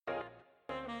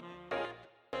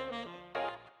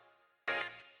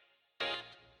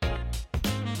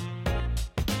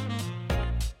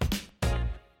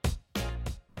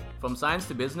From science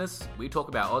to business, we talk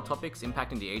about all topics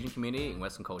impacting the Asian community in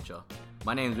Western culture.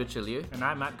 My name is Richard Liu. And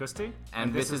I'm Matt Gusti.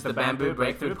 And this is the Bamboo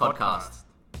Breakthrough Podcast.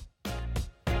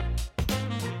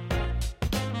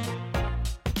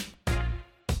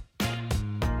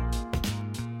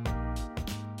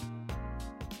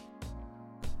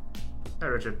 Hey,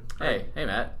 Richard. Hey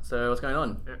Matt. So what's going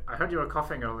on? I heard you were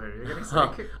coughing earlier. You're getting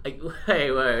sick? Wait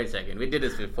a second. We did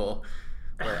this before.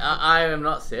 I am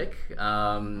not sick.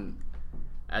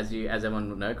 As everyone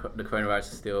will know, the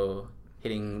coronavirus is still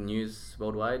hitting news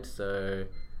worldwide. So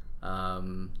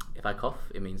if I cough,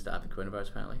 it means that I have the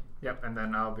coronavirus apparently. Yep, and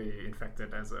then I'll be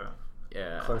infected as a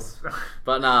close.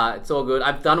 But nah, it's all good.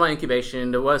 I've done my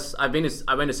incubation. I went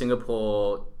to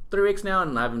Singapore 3 weeks now,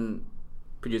 and I haven't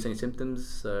produced any symptoms.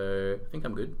 So I think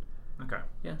I'm good. Okay.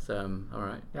 Yeah, so I'm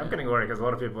alright. Yeah, I'm getting worried because a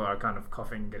lot of people are kind of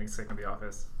coughing, getting sick in the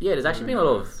office. Yeah, there's actually been a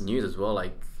lot of news as well,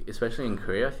 like especially in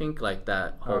Korea. I think like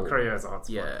that whole. Korea is a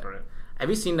hotspot for it. Have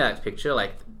you seen that picture?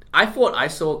 Like, I thought I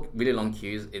saw really long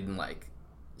queues in like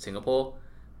Singapore,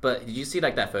 but did you see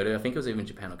like that photo? I think it was even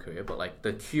Japan or Korea, but like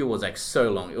the queue was like so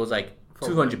long. It was like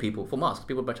 200 people for masks.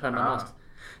 People were trying to buy masks.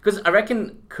 Because I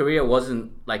reckon Korea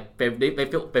wasn't like they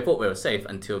thought we were safe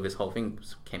until this whole thing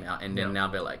came out, and then now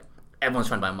they're like everyone's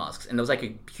trying to buy masks, and there was like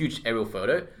a huge aerial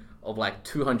photo of like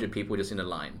 200 people just in a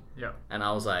line. Yeah. And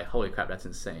I was like, holy crap, that's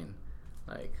insane.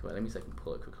 Like, well, let me see if I can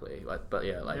pull it quickly. But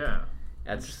yeah, like. Yeah.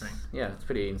 That's interesting. Yeah, it's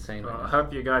pretty insane. Well, I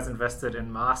hope you guys invested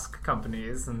in mask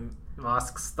companies and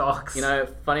mask stocks. You know,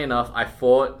 funny enough, I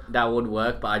thought that would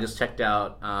work, but I just checked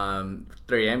out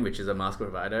 3M, which is a mask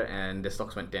provider, and their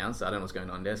stocks went down, so I don't know what's going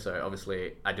on there. So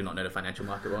obviously, I do not know the financial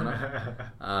market well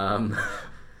enough.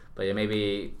 But yeah,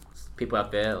 maybe people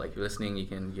out there, like you're listening, you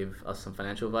can give us some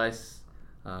financial advice.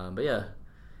 But yeah,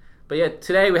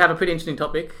 today we have a pretty interesting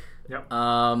topic. Yep. What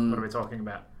are we talking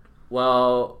about?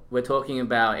 Well, we're talking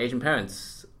about Asian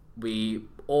parents. We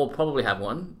all probably have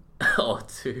one or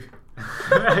two.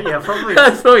 Yeah, probably.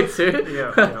 That's probably two.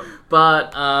 Yeah.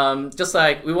 But just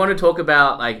like we want to talk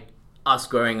about like us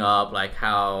growing up, like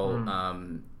how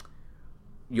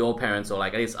your parents or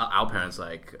like at least our parents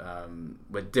like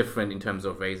were different in terms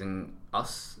of raising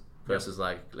us versus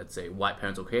like let's say white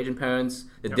parents or Caucasian parents.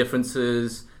 The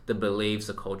differences, the beliefs,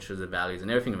 the cultures, the values,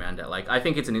 and everything around that. Like I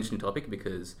think it's an interesting topic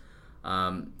because.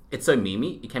 It's so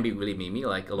memey. It can be really memey.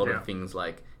 Like a lot of things,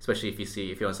 like especially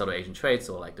if you're on Subtle Asian Traits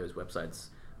or like those websites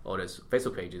or those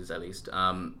Facebook pages, at least,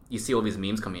 you see all these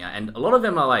memes coming out, and a lot of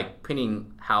them are like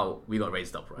pinning how we got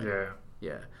raised up, right?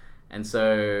 Yeah. And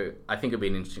so I think it'd be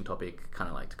an interesting topic, kind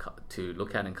of like to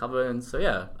look at and cover. And so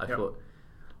I thought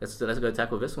let's go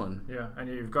tackle this one. Yeah, and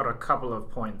you've got a couple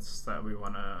of points that we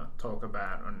want to talk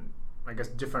about on, I guess,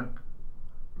 different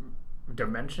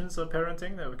dimensions of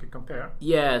parenting that we could compare.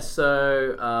 Yeah,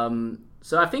 so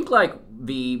I think like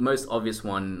the most obvious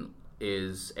one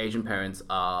is Asian parents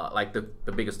are like the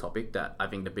biggest topic. That I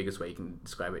think the biggest way you can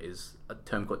describe it is a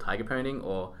term called tiger parenting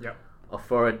or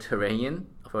authoritarian.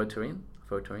 There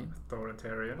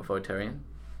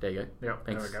you go. Yeah,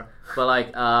 thanks. There we go. But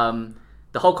like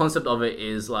the whole concept of it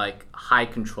is like high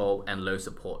control and low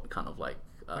support, kind of like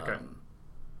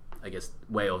I guess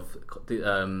way of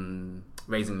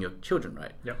raising your children,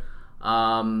 right? Yep.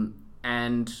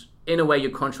 And in a way, you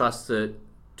contrast it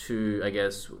to, I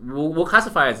guess, we'll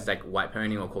classify it as like white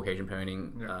parenting or Caucasian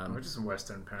parenting. Which is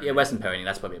Western parenting. Yeah, Western parenting.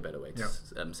 That's probably a better way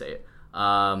to say it.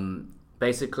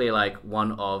 Basically, like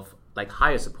one of like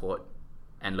higher support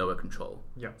and lower control.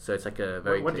 Yeah. So it's like a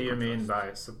very. What do you mean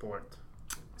by support?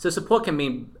 So support can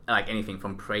mean like anything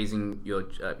from praising your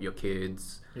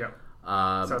kids. Yeah.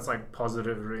 So it's like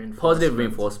positive reinforcement. Positive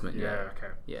reinforcement,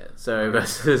 Okay. Yeah. So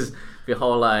versus the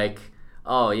whole like,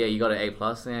 oh yeah, you got an A+,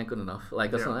 yeah, good enough.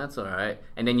 Like that's all right.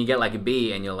 And then you get like a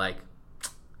B, and you're like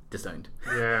disowned.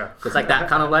 Yeah. So it's like that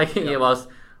kind of like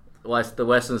whilst the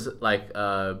Westerns like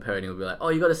parenting will be like, oh,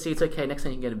 you got a C, it's okay. Next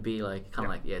time you can get a B. Like kind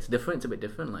of like it's different. It's a bit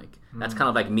different. Like that's kind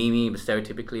of like memey,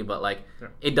 stereotypically, but like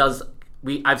it does.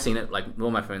 I've seen it. Like all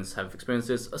my friends have experienced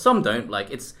this. Some don't. Like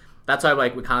that's why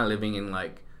like we're kind of living in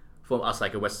like. For us,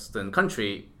 like a Western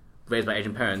country raised by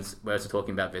Asian parents, whereas we're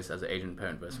talking about this as an Asian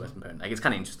parent versus Western parent. Like it's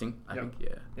kind of interesting, I think.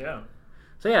 Yeah.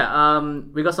 So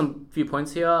we got some few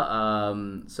points here.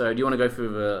 So do you want to go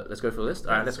through let's go through the list?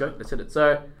 All right, let's go. Let's hit it.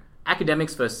 So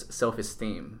academics versus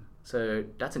self-esteem. So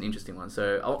that's an interesting one.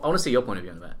 So I want to see your point of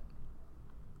view on that.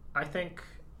 I think,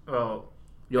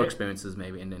 your experiences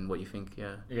maybe, and then what you think.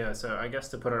 Yeah. So I guess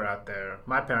to put it out there,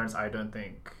 my parents, I don't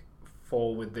think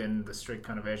fall within the strict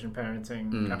kind of Asian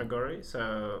parenting category.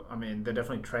 So, I mean, there are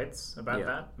definitely traits about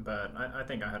that, but I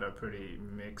think I had a pretty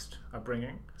mixed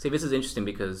upbringing. See, this is interesting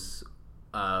because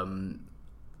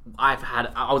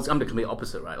I'm the complete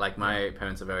opposite, right? Like my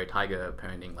parents are very tiger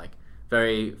parenting, like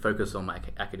very focused on my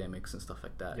academics and stuff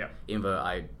like that. Yeah. Even though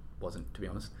I wasn't, to be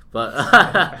honest. But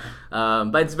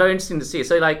but it's very interesting to see.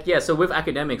 So like so with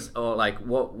academics, or like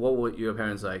what were your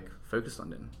parents like focused on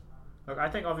then? Look, I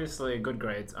think obviously good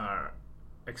grades are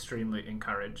extremely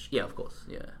encouraged. Yeah, of course.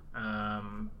 Yeah.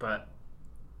 But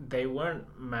they weren't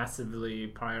massively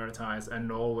prioritized, and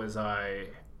nor was I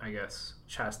guess,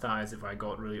 chastised if I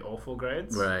got really awful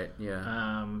grades. Right,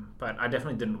 yeah. But I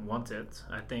definitely didn't want it.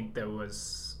 I think there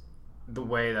was the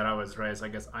way that I was raised. I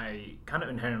guess I kind of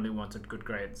inherently wanted good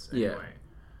grades anyway.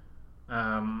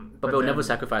 But they'll never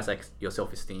sacrifice like your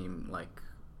self-esteem, like.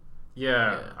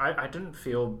 Yeah. I didn't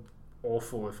feel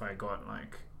awful if I got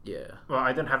like. Yeah. Well,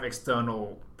 I didn't have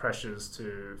external pressures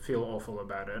to feel awful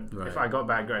about it. Right. If I got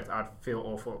bad grades, I'd feel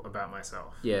awful about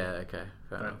myself. Yeah. Okay.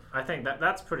 Fair enough. I think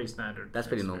that's pretty standard. That's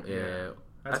pretty normal. Yeah.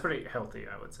 That's pretty healthy,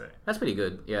 I would say. That's pretty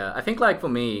good. Yeah. I think like for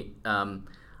me,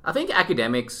 I think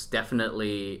academics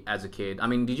definitely as a kid. I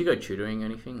mean, did you go tutoring or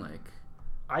anything like?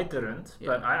 I didn't,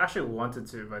 but I actually wanted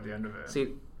to by the end of it.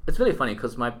 See, it's really funny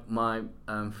because my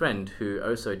friend who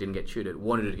also didn't get tutored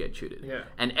wanted to get tutored. Yeah.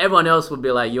 And everyone else would be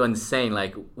like, "You're insane!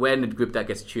 Like, we're in the group that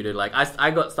gets tutored." Like, I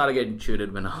started getting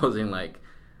tutored when I was in like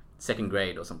second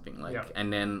grade or something. Like,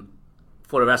 and then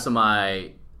for the rest of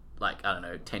my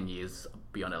 10 years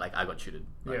beyond it, like I got tutored.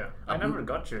 Like, I never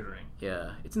got tutoring.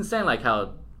 Yeah, it's insane. Like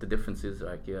how the difference is.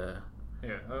 Like, yeah.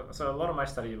 Yeah. So a lot of my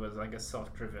study was, I guess,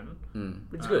 self-driven.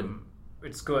 It's good.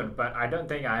 It's good, but I don't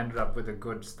think I ended up with a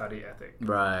good study ethic.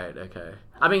 Right, okay.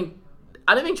 I mean,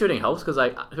 I don't think tutoring helps because,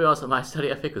 like, to be honest, my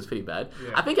study ethic was pretty bad.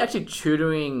 Yeah. I think actually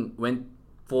tutoring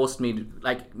forced me to,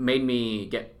 like, made me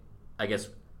get, I guess,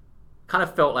 kind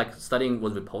of felt like studying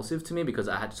was repulsive to me because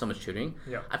I had so much tutoring.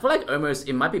 Yeah. I feel like almost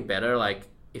it might be better, like,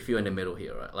 if you're in the middle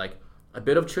here, right? Like, a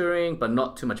bit of tutoring, but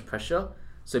not too much pressure.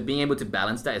 So being able to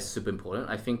balance that is super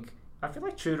important. I feel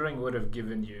like tutoring would have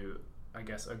given you, I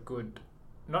guess, a good...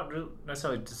 not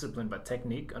necessarily discipline, but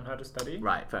technique on how to study.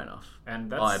 Right, fair enough. And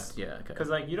that's okay. Because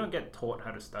like you don't get taught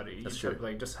how to study. That's true.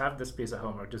 Like just have this piece of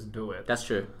homework, just do it. That's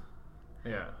true.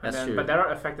 Yeah, that's true. But there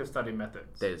are effective study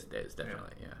methods. There's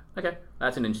definitely Okay,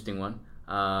 that's an interesting one.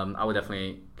 I would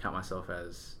definitely count myself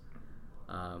as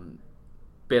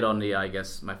bit on the. I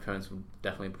guess my parents would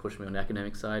definitely push me on the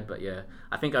academic side, but yeah,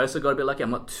 I think I also got a bit lucky.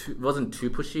 Wasn't too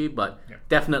pushy, but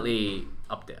definitely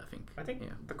up there. I think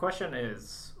the question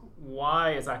is,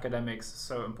 why is academics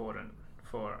so important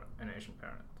for an Asian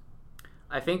parent?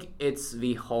 I think it's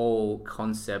the whole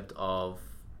concept of...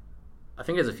 I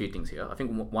think there's a few things here. I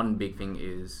think one big thing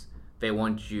is they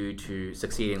want you to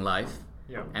succeed in life.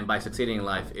 Yeah. And by succeeding in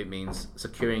life, it means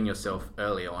securing yourself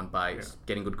early on by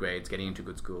getting good grades, getting into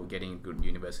good school, getting good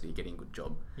university, getting a good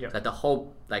job. Yeah. So that the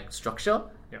whole structure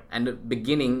and the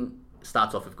beginning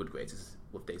starts off with good grades is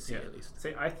what they see at least.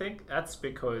 See, I think that's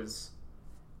because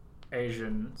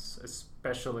Asians,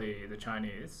 especially the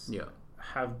Chinese,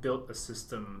 have built a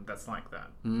system that's like that.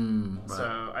 Right.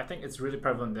 So I think it's really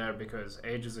prevalent there because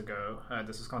ages ago,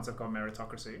 there's this concept called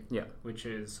meritocracy, which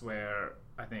is where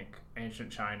I think ancient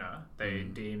China, they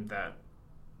deemed that,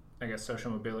 I guess,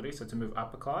 social mobility, so to move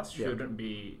upper class, shouldn't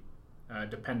be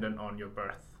dependent on your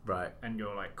birth and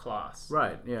your class.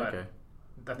 Right, yeah,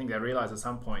 but I think they realized at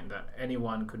some point that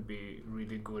anyone could be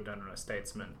really good, I don't know,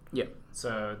 statesman. Yeah.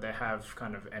 So they have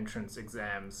kind of entrance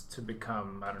exams to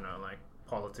become, I don't know,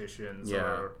 politicians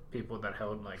or people that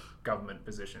held government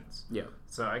positions. Yeah.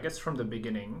 So I guess from the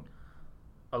beginning,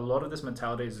 a lot of this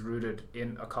mentality is rooted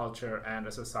in a culture and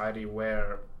a society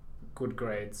where good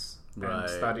grades and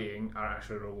studying are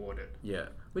actually rewarded. Yeah.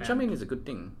 Which I mean is a good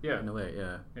thing. Yeah. In a way,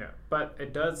 yeah. Yeah. But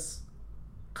it does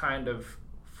kind of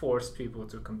force people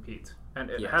to compete. And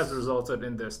it has resulted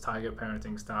in this tiger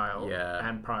parenting style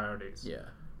and priorities. Yeah.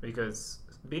 Because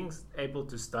being able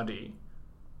to study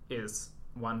is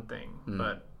one thing,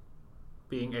 but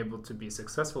being able to be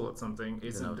successful at something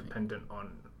isn't dependent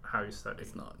on how you study.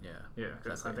 It's not, Yeah,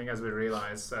 because I think as we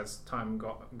realize, as time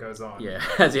goes on... Yeah,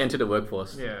 as you enter the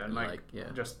workforce. Yeah,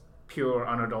 and just pure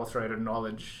unadulterated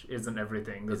knowledge isn't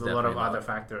everything. There's a lot of other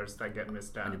factors that get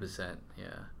missed out. 100%, yeah.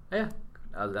 Yeah.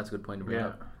 That's a good point to bring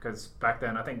up. Because back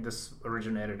then, I think this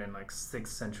originated in 6th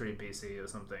century BC or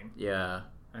something. Yeah.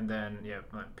 And then,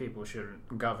 people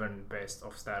shouldn't govern based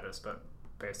off status, but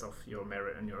based off your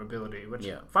merit and your ability, which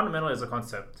fundamentally as a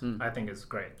concept, I think is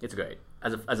great. It's great.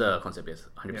 As a concept, it's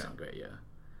 100% great, yeah.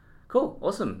 Cool.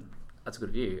 Awesome. That's a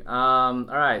good view. All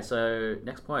right, so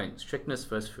next point. Strictness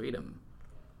versus freedom.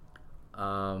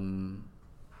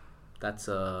 That's,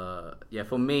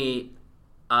 for me...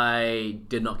 I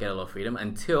did not get a lot of freedom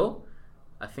until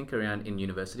I think around in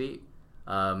university.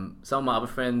 Some of my other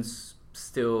friends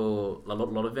still a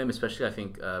lot of them, especially I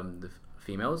think the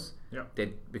females. Yeah.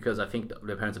 Because I think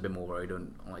their parents are a bit more worried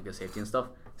on like their safety and stuff.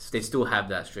 So they still have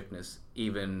that strictness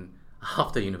even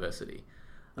after university.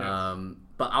 Yeah.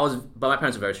 But my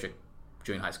parents were very strict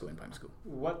during high school and primary school.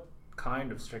 What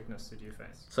kind of strictness did you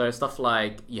face? So stuff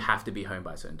like you have to be home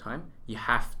by a certain time. You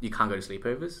can't go to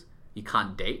sleepovers. You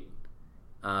can't date,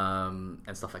 and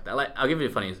stuff like that. Like I'll give you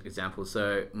a funny example.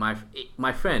 So my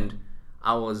friend,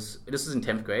 this was in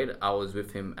 10th grade. I was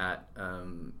with him at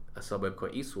a suburb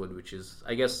called Eastwood, which is,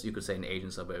 I guess you could say, an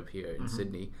Asian suburb here in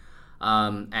Sydney.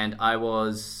 And I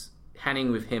was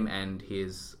hanging with him and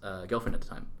his girlfriend at the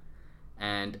time.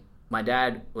 And my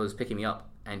dad was picking me up,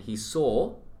 and he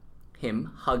saw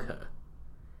him hug her.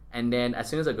 And then as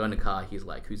soon as I go in the car, he's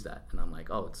like, "Who's that?" And I'm like,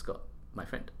 "Oh, it's Scott, my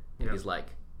friend." And he's like,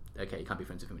 "Okay, you can't be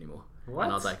friends with him anymore." What?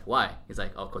 And I was like, "Why?" He's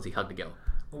like, "Oh, because he hugged a girl."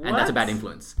 What? And that's a bad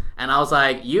influence. And I was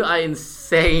like, "You are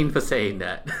insane for saying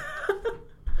that."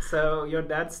 So your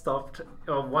dad stopped,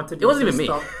 or wanted you to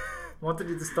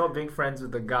stop being friends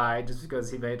with the guy just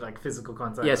because he made like physical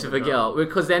contact. Yes, with a girl.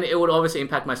 Because then it would obviously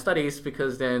impact my studies,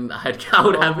 because then I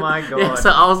would have. Oh my god! Yeah, so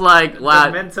I was like, "Wow."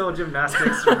 The mental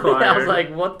gymnastics required. I was like,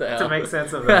 "What the hell?" To make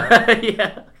sense of that.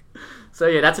 Yeah. So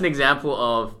yeah, that's an example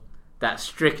of that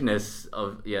strictness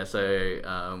of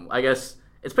So I guess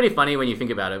it's pretty funny when you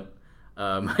think about it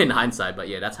in hindsight, but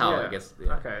yeah, that's how I guess.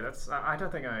 Yeah. Okay, I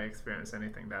don't think I experienced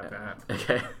anything that bad.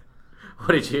 Okay,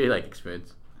 what did you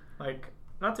experience? Like,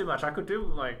 not too much. I could do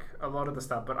like a lot of the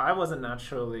stuff, but I wasn't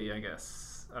naturally, I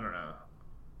guess, I don't know,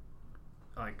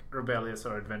 like rebellious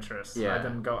or adventurous. Yeah. I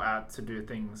didn't go out to do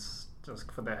things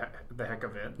just for the heck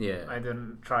of it. Yeah. I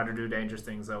didn't try to do dangerous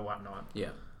things or whatnot. Yeah.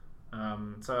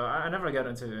 So I never got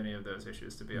into any of those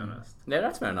issues, to be honest. Yeah,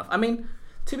 that's fair enough. I mean,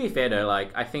 to be fair though,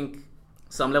 like I think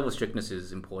some level of strictness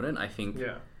is important. I think,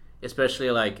 especially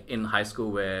like in high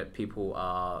school where people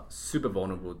are super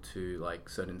vulnerable to like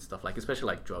certain stuff, like especially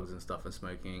like drugs and stuff and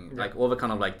smoking, like all the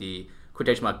kind of like the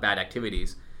quotation mark bad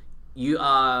activities. You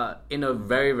are in a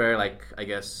very, very like, I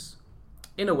guess,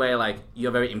 in a way, like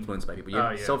you're very influenced by people.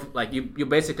 You're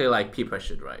basically like peer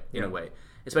pressured, right? In a way,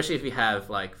 especially if you have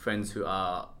like friends who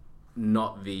are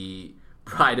not the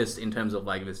brightest in terms of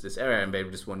like this area, and they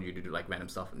just want you to do like random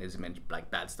stuff, and as you mentioned, like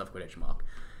bad stuff, quotation mark.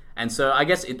 And so I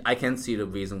guess I can see the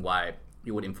reason why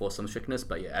you would enforce some strictness,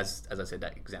 but yeah, as I said,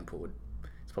 that example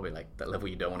it's probably like that level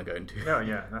you don't want to go into. Oh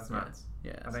yeah, that's nuts.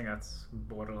 Yeah. I think that's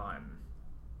borderline.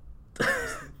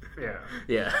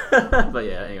 Yeah. But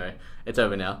yeah, anyway, it's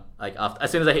over now. Like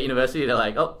as soon as I hit university, they're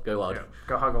like, "Oh, go wild. Yeah.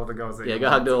 Go hug all the girls." Go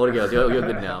hug all the girls. You're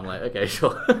good now. I'm like, okay,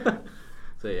 sure.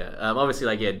 So yeah,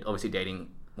 obviously dating,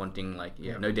 wanting like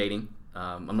no dating.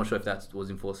 I'm not sure if that was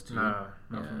enforced to you. No,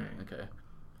 not for me. Okay.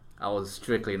 I was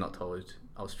strictly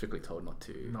told not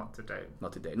to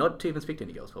date. Not to even speak to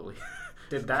any girls, probably.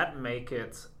 Did that make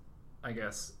it, I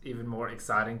guess, even more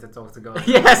exciting to talk to girls?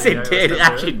 Yes, it did. It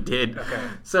actually did. Okay.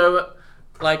 So,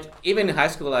 like, even in high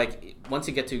school, like, once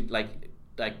you get to, like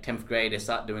 10th grade, they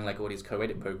start doing, like, all these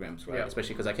co-ed programs, right? Yeah.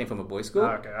 Especially because I came from a boys' school. Oh,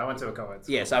 okay. I went to a co-ed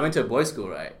school. Yeah, so I went to a boys' school,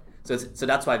 right? So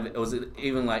that's why it was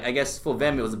even, like, I guess for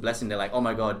them, it was a blessing. They're like, "Oh,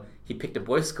 my God, he picked a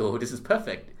boys' school. This is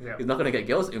perfect. Yeah. He's not going to get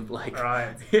girls in, like..."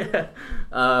 Right. Yeah.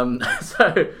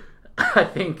 So, I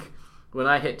think when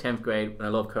I hit 10th grade, when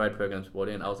a lot of co-ed programs brought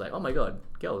in, I was like, "Oh, my God,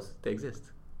 girls, they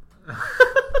exist."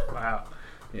 Wow.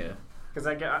 Yeah. Because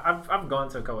I've gone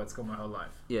to a co-ed school my whole life.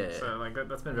 Yeah. So like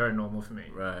that's been very normal for me.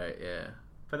 Right. Yeah.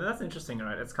 But that's interesting,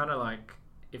 right? It's kind of like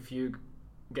if you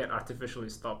get artificially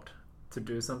stopped to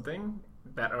do something,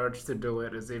 that urge to do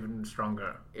it is even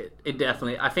stronger. It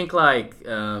definitely. I think like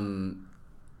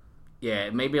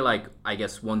maybe like I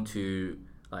guess want to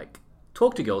like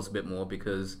talk to girls a bit more,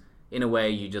 because in a way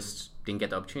you just didn't get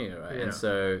the opportunity, right? Yeah. And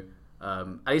so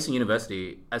at least in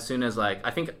university, as soon as like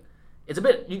I think.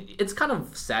 It's kind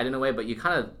of sad in a way, but you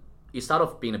start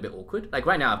off being a bit awkward. Like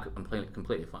right now, I'm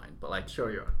completely fine, but like sure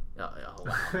you are. Oh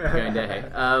wow, going there. Hey.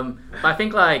 But I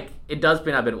think like it does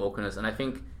bring a bit of awkwardness, and I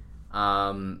think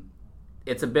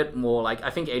it's a bit more like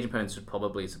I think Asian parents should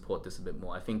probably support this a bit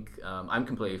more. I think I'm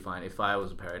completely fine. If I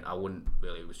was a parent, I wouldn't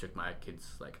really restrict my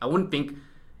kids. Like I wouldn't think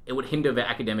it would hinder their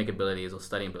academic abilities or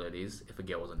studying abilities if a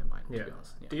girl was on their mind. Yeah. To be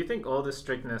honest. Yeah. Do you think all this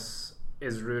strictness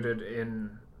is rooted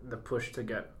in the push to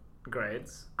get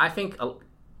grades? I think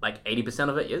like 80%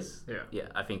 of it is. Yeah,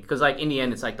 I think because like in the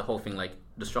end, it's like the whole thing, like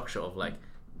the structure of like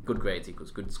good grades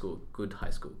equals good school, good high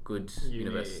school, good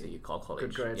university, college.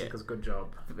 Good grades equals good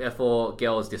job. Therefore,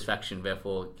 girls distraction.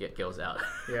 Therefore, get girls out.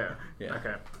 Yeah.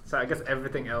 Okay. So I guess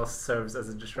everything else serves as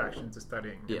a distraction to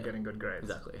studying and getting good grades.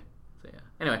 Exactly. So yeah.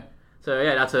 Anyway, so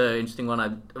yeah, that's an interesting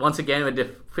one. Once again, we're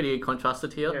pretty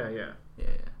contrasted here. Yeah. Yeah.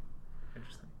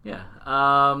 Interesting. Yeah.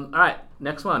 All right.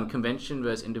 Next one: convention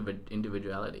versus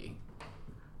individuality.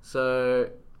 So,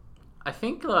 I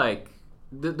think like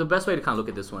the best way to kind of look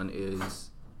at this one is,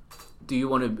 who do you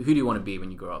want to be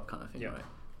when you grow up, kind of thing, right?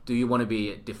 Do you want to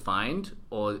be defined,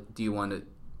 or do you want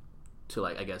to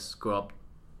like, I guess, grow up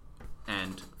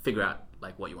and figure out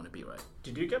like what you want to be, right?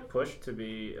 Did you get pushed to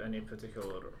be any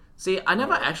particular? See, I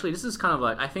never actually. This is kind of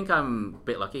like, I think I'm a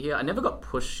bit lucky here. I never got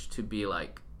pushed to be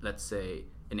like, let's say,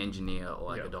 an engineer or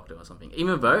like a doctor or something.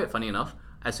 Even though, funny enough,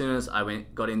 as soon as I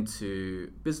got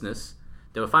into business,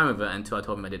 they were fine with it until I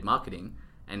told them I did marketing,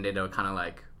 and then they were kind of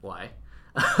like, why?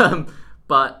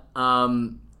 But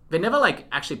they never like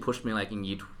actually pushed me like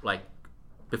in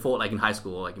before, like in high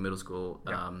school or like in middle school,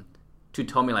 to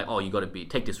tell me like, oh, you got to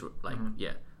take this route. Like,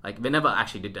 like they never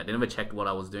actually did that. They never checked what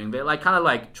I was doing. They like kind of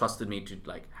like trusted me to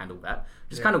like handle that.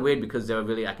 It's kind of weird because they were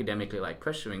really academically like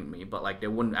pressuring me, but like they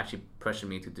wouldn't actually pressure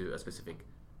me to do a specific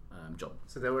job.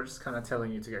 So they were just kind of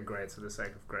telling you to get grades for the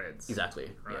sake of grades. Exactly.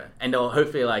 Right. Yeah. And they'll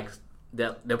hopefully like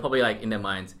they'll probably like in their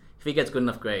minds, if he gets good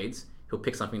enough grades, he'll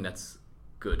pick something that's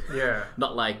good. Yeah.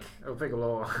 Not like he'll pick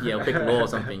law. Yeah, he'll pick law or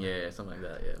something. Yeah, something like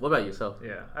that. Yeah. What about yourself?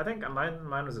 Yeah, I think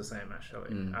mine was the same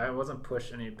actually. I wasn't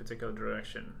pushed any particular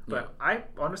direction, but I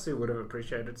honestly would have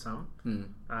appreciated some.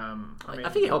 I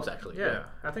think it helps actually. Yeah,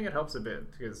 I think it helps a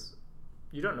bit because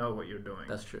you don't know what you're doing.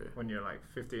 That's true. When you're like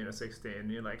 15 or 16,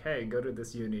 you're like, hey, go to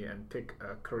this uni and pick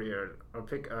a career or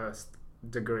pick a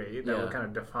degree that will kind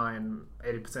of define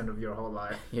 80% of your whole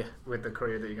life with the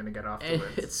career that you're going to get afterwards.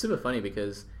 And it's super funny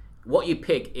because what you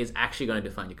pick is actually going to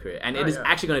define your career, and it is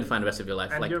actually going to define the rest of your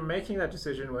life. And like, you're making that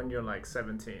decision when you're like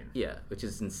 17. Yeah, which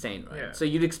is insane, right? Yeah. So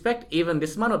you'd expect, even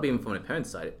this might not be even from the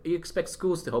parents' side, you expect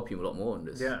schools to help you a lot more on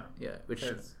this. Yeah, yeah, which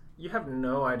you have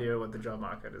no idea what the job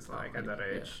market is like at that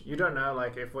age. You don't know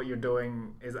like if what you're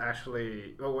doing is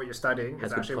actually, or what you're studying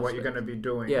is actually what you're going to be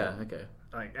doing. Yeah, okay.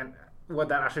 Like, and what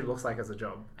that actually looks like as a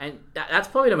job. And that's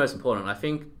probably the most important. I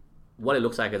think what it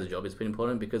looks like as a job is pretty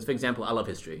important because, for example, I love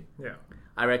history. Yeah.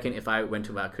 I reckon if I went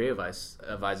to my career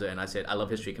advisor and I said, I love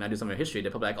history, can I do something in history?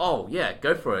 They're probably like, oh, yeah,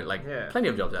 go for it. Like, plenty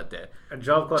of jobs out there. A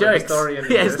job called a historian.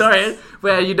 Yeah, historian,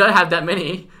 where you don't have that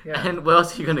many. Yeah. And where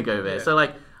else are you going to go there? Yeah. So,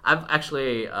 like, I've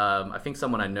actually, I think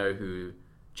someone I know who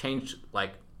changed,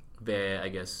 like, their, I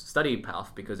guess, study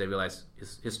path because they realized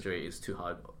history is too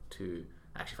hard to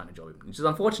actually find a job in, which is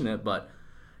unfortunate, but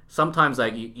sometimes,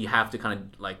 like, you have to kind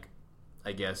of, like,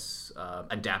 I guess,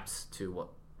 adapt to what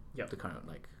the current,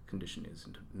 like, condition is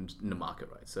in the market,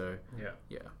 right? So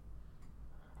yeah,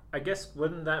 I guess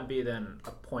wouldn't that be then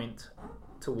a point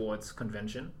towards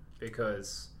convention?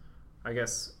 Because I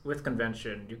guess with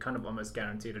convention you kind of almost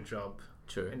guaranteed a job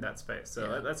in that space.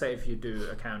 So let's say if you do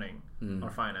accounting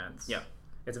or finance,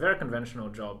 it's a very conventional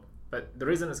job. But the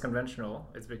reason it's conventional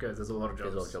is because there's a lot of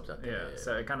jobs. There's a lot of jobs out there. Yeah,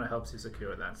 so it kind of helps you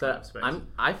secure that kind of space.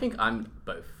 I think I'm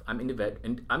both. I'm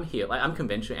I'm here. Like, I'm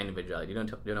conventional and individuality.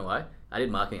 Do you know why? I did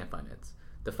marketing and finance.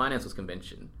 The finance was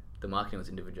convention. The marketing was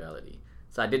individuality.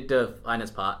 So I did the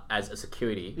finance part as a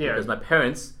security because my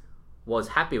parents was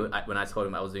happy when I told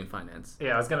them I was doing finance.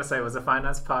 Yeah, I was going to say, was the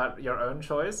finance part your own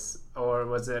choice, or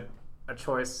was it a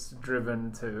choice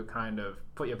driven to kind of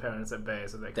put your parents at bay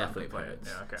so they definitely parents?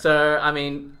 Yeah, okay. So I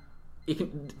mean, you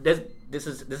can. This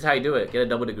is how you do it. Get a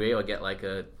double degree or get like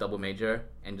a double major,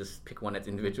 and just pick one that's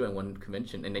individual and one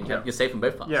convention, and then you're safe from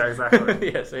both parts. Yeah,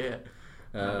 exactly. Yeah. So yeah,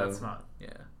 that's smart. Yeah.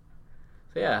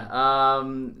 So yeah,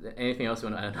 anything else you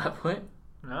want to add at that point?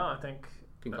 No, I think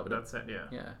that's it. Yeah.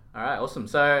 Yeah. All right. Awesome.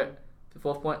 So the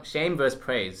fourth point: shame versus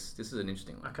praise. This is an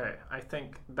interesting one. Okay, I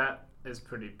think that is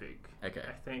pretty big. Okay.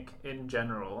 I think in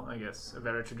general, I guess a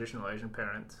very traditional Asian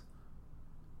parent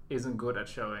isn't good at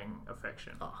showing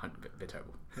affection. Oh, they're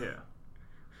terrible. Yeah.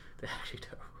 They're actually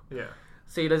terrible. Yeah.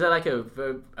 See, there's like a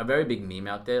very big meme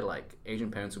out there. Like, Asian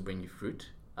parents will bring you fruit.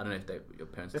 I don't know if your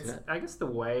parents do that. I guess the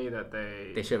way that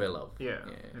they show their love. Yeah,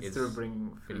 it's through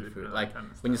bringing food. Like, kind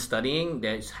of when you're studying,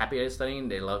 they're just happy that you're studying.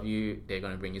 They love you. They're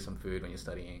going to bring you some food when you're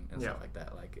studying and stuff like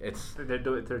that. Like, it's they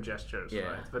do it through gestures,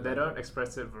 right? But they don't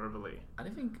express it verbally. I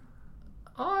don't think.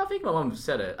 Oh, I think my mom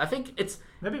said it. I think it's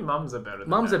maybe mums are better.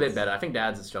 Mums are a bit better. I think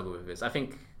dads struggle with this. I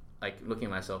think, like, looking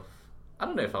at myself, I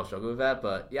don't know if I'll struggle with that,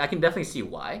 but yeah, I can definitely see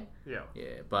why. Yeah.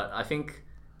 Yeah, but I think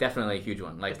definitely a huge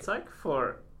one. Like, it's like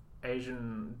for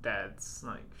Asian dads,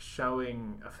 like,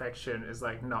 showing affection is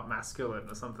like not masculine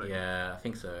or something. Yeah, I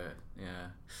think so. Yeah.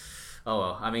 Oh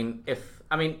well.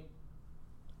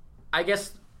 I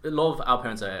guess a lot of our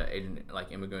parents are Asian,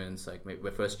 like, immigrants. Like, maybe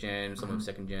we're first gen, some of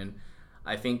second gen.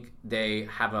 I think they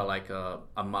have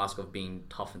a mask of being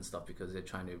tough and stuff because they're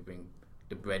trying to bring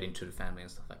the bread into the family and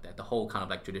stuff like that. The whole kind of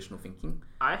like traditional thinking.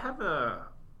 I have a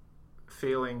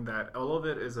feeling that all of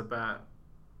it is about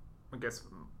I guess,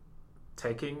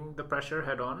 taking the pressure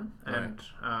head on and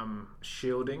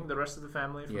shielding the rest of the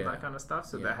family from that kind of stuff.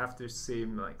 So they have to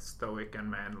seem like stoic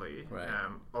and manly,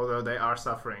 although they are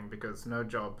suffering because no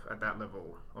job at that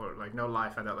level or like no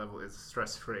life at that level is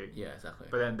stress free. Yeah, exactly.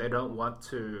 But then they don't want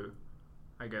to,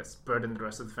 I guess, burden the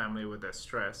rest of the family with their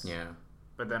stress. Yeah.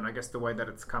 But then I guess the way that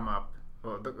it's come up,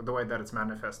 or the way that it's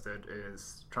manifested,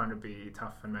 is trying to be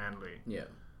tough and manly. Yeah.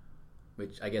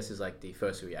 Which I guess is like the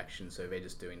first reaction, so they're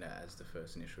just doing that as the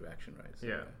first initial reaction, right?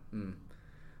 So,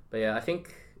 But yeah, I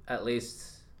think at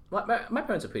least my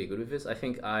parents are pretty good with this. I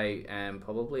think they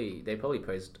probably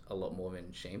praised a lot more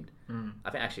than shamed.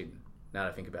 I think actually, now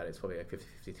that I think about it, it's probably like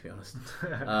 50-50 to be honest.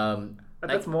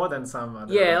 That's more than some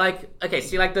other. Yeah, like, okay,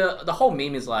 see, like the whole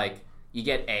meme is like, you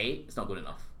get A, it's not good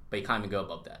enough, but you can't even go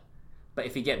above that. But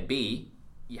if you get B,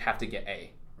 you have to get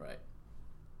A, right?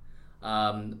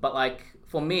 But like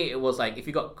for me, it was like if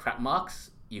you got crap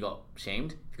marks, you got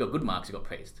shamed. If you got good marks, you got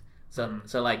praised. So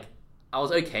like I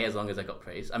was okay as long as I got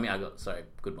praised. I mean, I got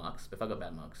good marks. But if I got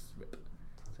bad marks, rip.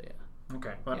 So yeah.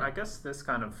 Okay, but I guess this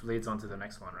kind of leads on to the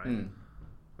next one, right?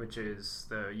 Which is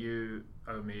the you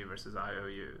owe me versus I owe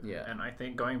you. Yeah. And I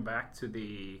think going back to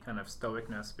the kind of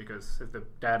stoicness, because if the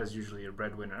dad is usually a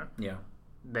breadwinner,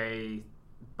 they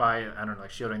by I don't know, like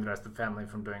shielding the rest of the family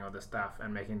from doing all this stuff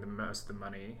and making the most of the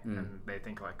money, and they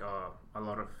think like, oh,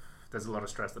 there's a lot of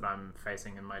stress that I'm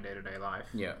facing in my day-to-day life.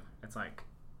 Yeah, it's like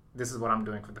this is what I'm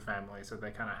doing for the family, so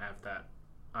they kind of have that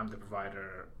I'm the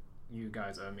provider, you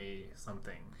guys owe me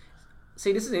something.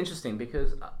 See, this is interesting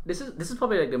because this is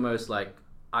probably like the most like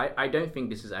I don't think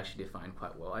this is actually defined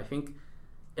quite well. I think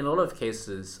in a lot of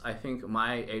cases, I think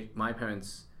my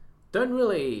parents don't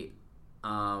really.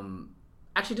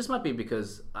 Actually, this might be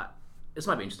because this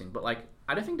might be interesting, but like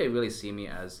I don't think they really see me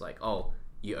as like, oh,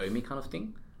 you owe me kind of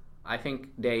thing. I think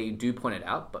they do point it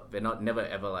out, but they're never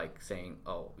ever like saying,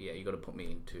 oh yeah, you got to put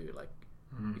me into like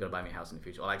you got to buy me a house in the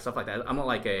future or like stuff like that. I'm not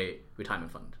like a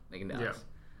retirement fund like in the house,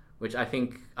 which I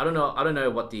think I don't know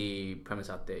what the premise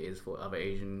out there is for other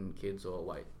Asian kids or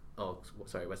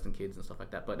Western kids and stuff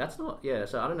like that. But that's not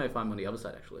So I don't know if I'm on the other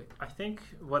side actually. I think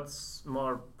what's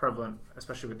more prevalent,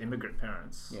 especially with immigrant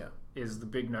parents, is the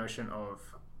big notion of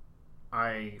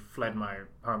I fled my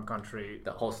home country.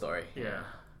 The whole story.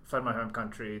 Fled my home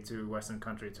country to Western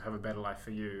country to have a better life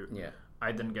for you.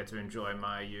 I didn't get to enjoy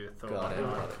my youth or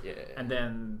whatnot. And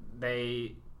then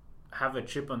they have a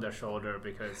chip on their shoulder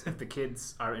because if the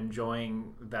kids are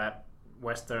enjoying that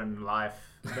Western life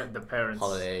that the parents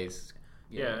holidays.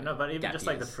 But even just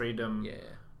like the freedom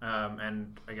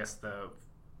and I guess the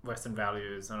Western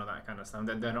values and all that kind of stuff,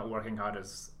 that they're not working hard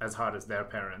as hard as their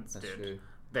parents did. True.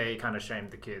 They kind of shamed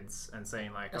the kids and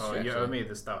saying like, you owe me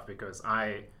this stuff because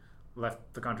I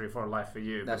left the country for a life for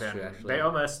you. That's but then true, actually. They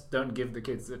almost don't give the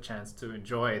kids a chance to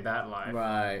enjoy that life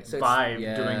by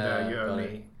doing the you owe me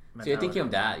mentality. So you're thinking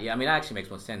of that. I mean, that actually makes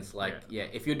more sense. Like,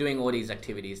 if you're doing all these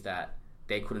activities that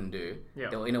they couldn't do,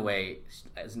 they'll in a way,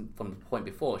 as from the point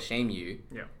before, shame you,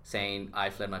 saying I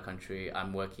fled my country,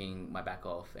 I'm working my back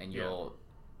off, and you're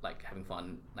like having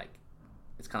fun. Like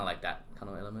it's kind of like that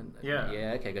kind of element.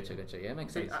 Okay, gotcha. Yeah,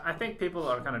 makes sense. I think people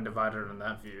are kind of divided on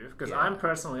that view because I'm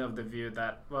personally of the view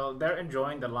that they're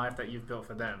enjoying the life that you've built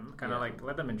for them. Kind of like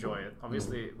let them enjoy it,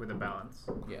 obviously with a balance.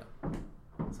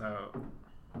 So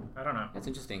I don't know. It's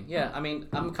interesting. Yeah, I mean,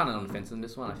 I'm kind of on the fence on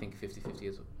this one. I think 50-50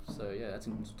 is so. Yeah, that's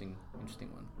an interesting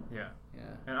one. Yeah.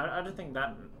 And I do think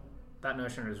that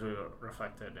notion is really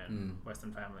reflected in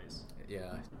Western families.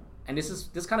 Yeah, and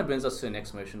this kind of brings us to the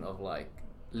next motion of like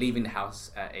leaving the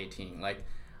house at 18. Like,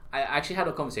 I actually had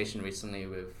a conversation recently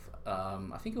with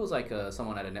I think it was like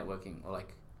someone at a networking or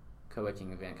like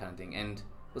co-working event kind of thing, and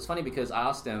it was funny because I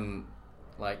asked them,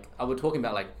 like, I was talking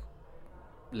about like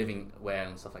living where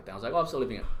and stuff like that. I was like, I'm still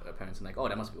living at parents, and like,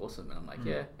 that must be awesome. And I'm like,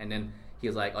 yeah. And then he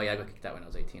was like, I got kicked out when I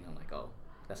was 18. I'm like,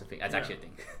 that's a thing. That's actually a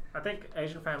thing. I think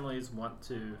Asian families want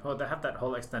to, they have that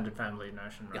whole extended family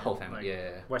notion, right? The whole family,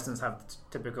 Westerns have the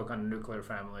typical kind of nuclear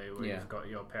family where you've got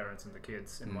your parents and the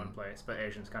kids in one place, but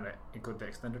Asians kind of include the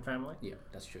extended family. Yeah,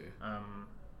 that's true.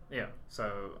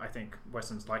 So I think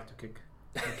Westerns like to kick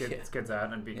kids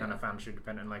out and be kind of financially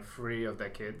dependent, like free of their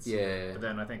kids. But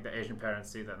then I think the Asian parents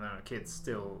see that kids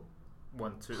still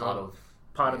want to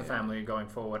part of the family going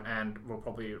forward, and will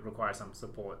probably require some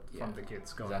support from the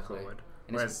kids going forward.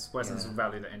 And whereas Westerns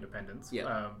value their independence,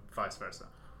 vice versa.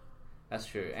 That's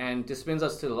true. And this brings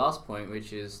us to the last point,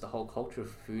 which is the whole culture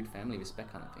of food, family,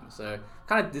 respect kind of thing. So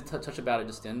kind of did touch about it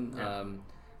just then.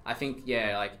 I think,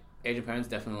 like Asian parents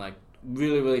definitely like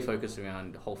really, really focus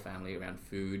around the whole family, around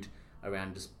food,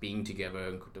 around just being together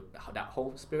and that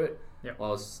whole spirit.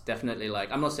 Whilst definitely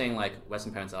like, I'm not saying like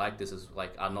Western parents are like this,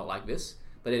 are not like this,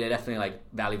 but they definitely like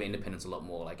value their independence a lot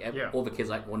more. Like all the kids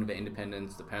like wanted their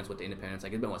independence, the parents want their independence.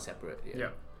 Like it's a bit more separate.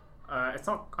 It's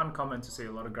not uncommon to see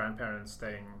a lot of grandparents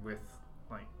staying with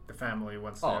like the family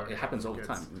once. It happens all the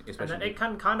time, especially. And then it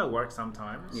can kind of work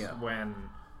sometimes when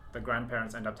the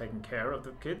grandparents end up taking care of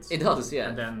the kids. It does, yeah.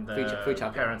 And then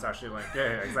the parents actually like,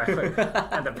 exactly.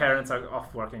 And the parents are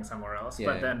off working somewhere else. Yeah,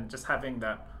 but then just having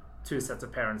that two sets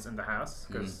of parents in the house,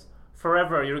 because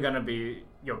forever you're going to be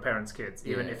your parents' kids,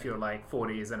 even if you're like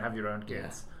 40s and have your own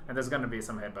kids. And there's going to be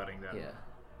some headbutting there.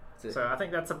 Yeah. So I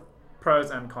think that's a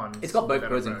pros and cons. It's got both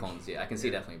pros and cons, I can see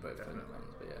definitely both pros and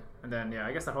cons, but And then,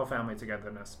 I guess the whole family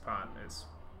togetherness part is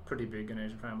pretty big in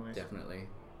Asian families. Definitely,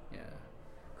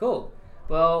 Cool.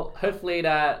 Well, hopefully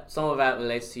that some of that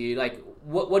relates to you. Like,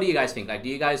 what do you guys think? Like, do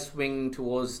you guys swing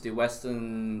towards the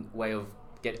Western way of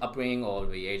upbringing or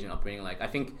the Asian upbringing? Like, I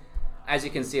think, as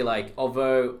you can see, like,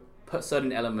 although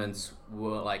certain elements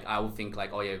were like, I would think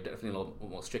like, definitely a lot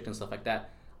more strict and stuff like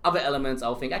that. Other elements, I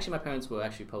would think actually my parents were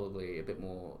actually probably a bit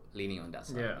more lenient on that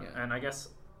side. Yeah, and I guess,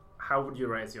 how would you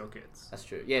raise your kids? That's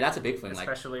true. Yeah, that's a big thing.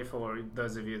 Especially for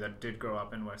those of you that did grow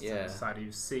up in Western society,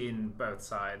 you've seen both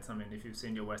sides. I mean, if you've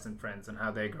seen your Western friends and how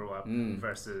they grew up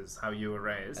versus how you were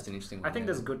raised. That's an interesting one. I think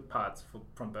there's good parts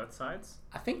from both sides.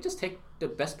 I think just take the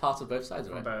best parts of both sides,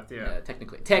 right? From both,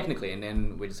 Technically, and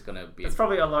then we're just going to be... It's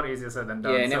probably a lot easier said than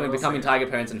done. Yeah, and then we're becoming tiger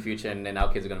parents in the future, and then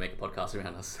our kids are going to make a podcast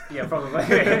around us. Yeah, probably.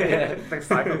 The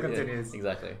cycle continues.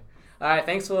 Exactly. All right,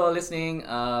 thanks for listening,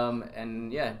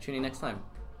 and tune in next time.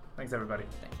 Thanks, everybody.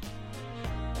 Thanks.